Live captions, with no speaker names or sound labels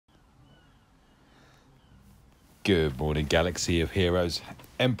Good morning, Galaxy of Heroes.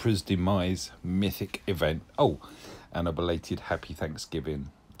 Emperor's Demise mythic event. Oh, and a belated happy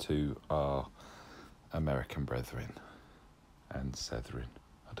Thanksgiving to our American brethren and Setherin.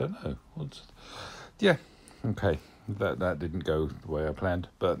 I don't know. Yeah, okay. That didn't go the way I planned,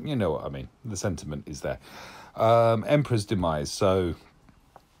 but you know what I mean. The sentiment is there. Emperor's Demise. So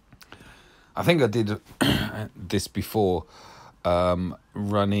I think I did this before,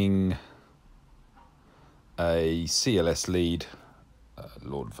 running a CLS lead.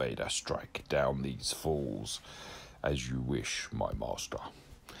 Lord Vader, strike down these fools as you wish, my master.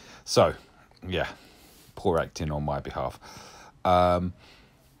 So, yeah, poor acting on my behalf.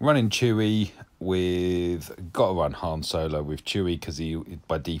 Running Chewie with, got to run Han Solo with Chewie because he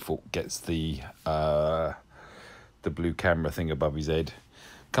by default gets the blue camera thing above his head.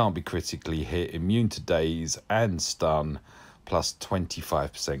 Can't be critically hit, immune to daze and stun, plus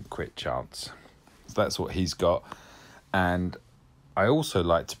 25% crit chance. So that's what he's got. And I also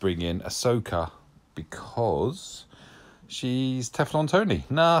like to bring in Ahsoka because she's Teflon Tony.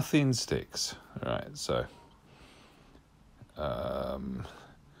 Nothing sticks. All right, so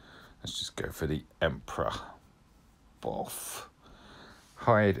let's just go for the Emperor. Boff.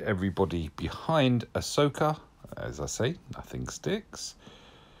 Hide everybody behind Ahsoka. As I say, nothing sticks.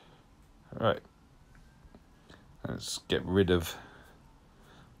 All right. Let's get rid of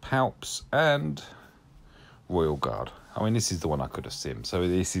Palps and Royal Guard. I mean, this is the one I could have simmed. So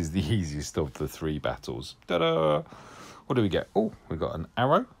this is the easiest of the three battles. Ta-da! What do we get? Oh, we got an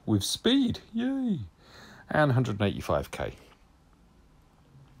arrow with speed. Yay! And 185k.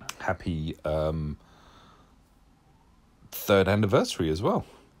 Happy third anniversary as well.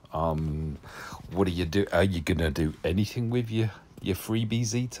 What do you do? Are you gonna do anything with your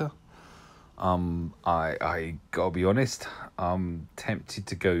freebies eater? I gotta be honest. I'm tempted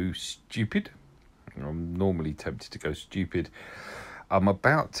to go stupid. I'm normally tempted to go stupid. I'm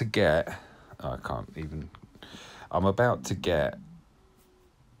about to get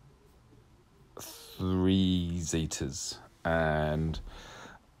 3 Zetas, and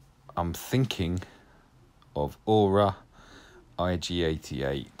I'm thinking of Aura,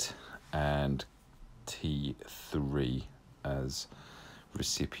 IG-88 and T3 as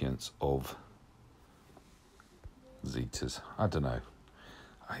recipients of Zetas. I don't know.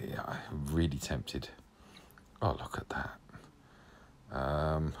 I'm really tempted. Oh, look at that.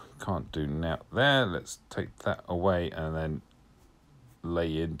 Can't do now there. Let's take that away and then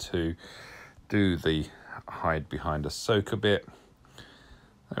lay into do the hide behind Ahsoka bit.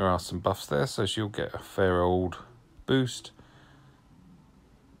 There are some buffs there, so she'll get a fair old boost.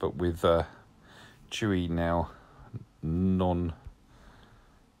 But with Chewie now non-stunned,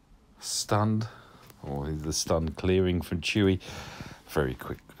 or the stun clearing from Chewie, very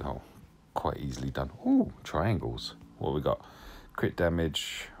quick. Oh, quite easily done. Ooh, triangles. What we got? Crit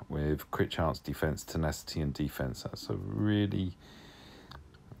damage with crit chance, defense, tenacity, and defense. That's a really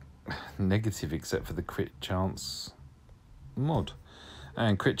negative, except for the crit chance mod.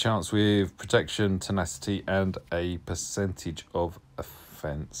 And crit chance with protection, tenacity, and a percentage of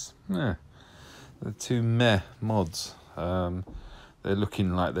offense. The two meh mods. They're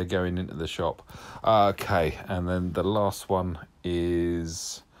looking like they're going into the shop. Okay, and then the last one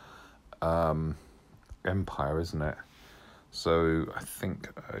is Empire, isn't it? So I think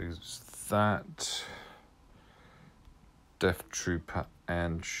that Death Trooper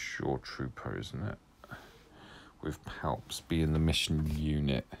and Shore Trooper, isn't it? With Palps being the mission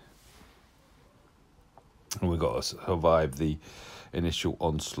unit. And we've got to survive the initial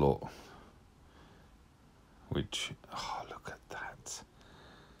onslaught. Which, oh, look at that.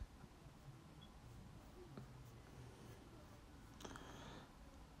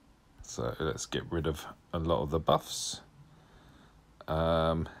 So let's get rid of a lot of the buffs.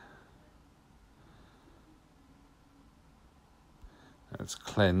 Let's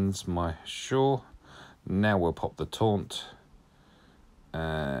cleanse my Shore. Now we'll pop the taunt.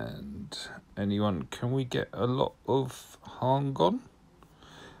 And anyone, can we get a lot of harm gone?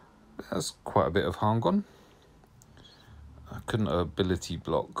 That's quite a bit of harm gone. I couldn't ability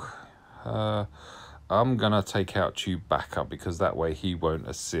block. I'm gonna take out Chewbacca because that way he won't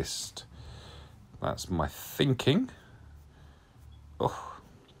assist. That's my thinking. Oh.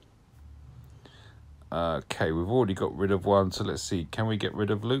 Okay, we've already got rid of one, so let's see. Can we get rid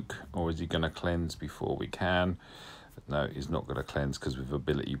of Luke, or is he gonna cleanse before we can? No, he's not gonna cleanse because we've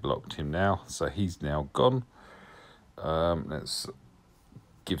ability blocked him now, so he's now gone. Let's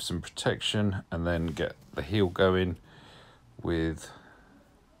give some protection and then get the heal going with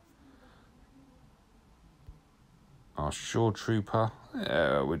Our Shore Trooper.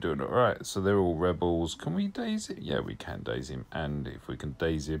 Yeah, we're doing it right. So they're all rebels. Can we daze it? Yeah, we can daze him. And if we can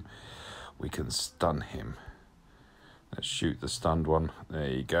daze him, we can stun him. Let's shoot the stunned one. There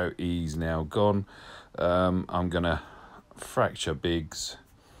you go. He's now gone. I'm going to fracture Biggs.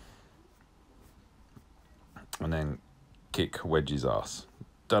 And then kick Wedge's ass.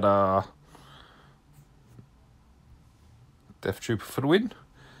 Ta-da! Death Trooper for the win.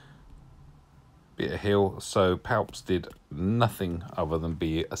 Bit of heal. So Palps did nothing other than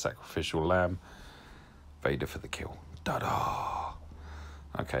be a sacrificial lamb. Vader for the kill. Ta-da!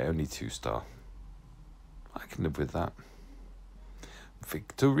 Okay, only 2-star. I can live with that.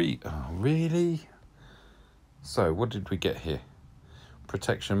 Victory. Oh, really? So, what did we get here?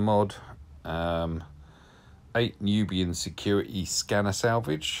 Protection mod. 8 Nubian security scanner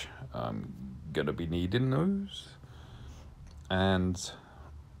salvage. I'm going to be needing those. And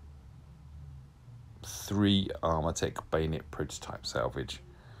 3 armor tech bayonet prototype salvage.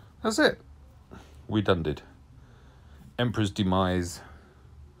 That's it. We done did. Emperor's demise.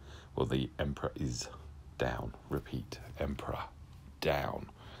 Well, the Emperor is down. Repeat, Emperor down.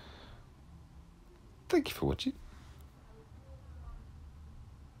 Thank you for watching.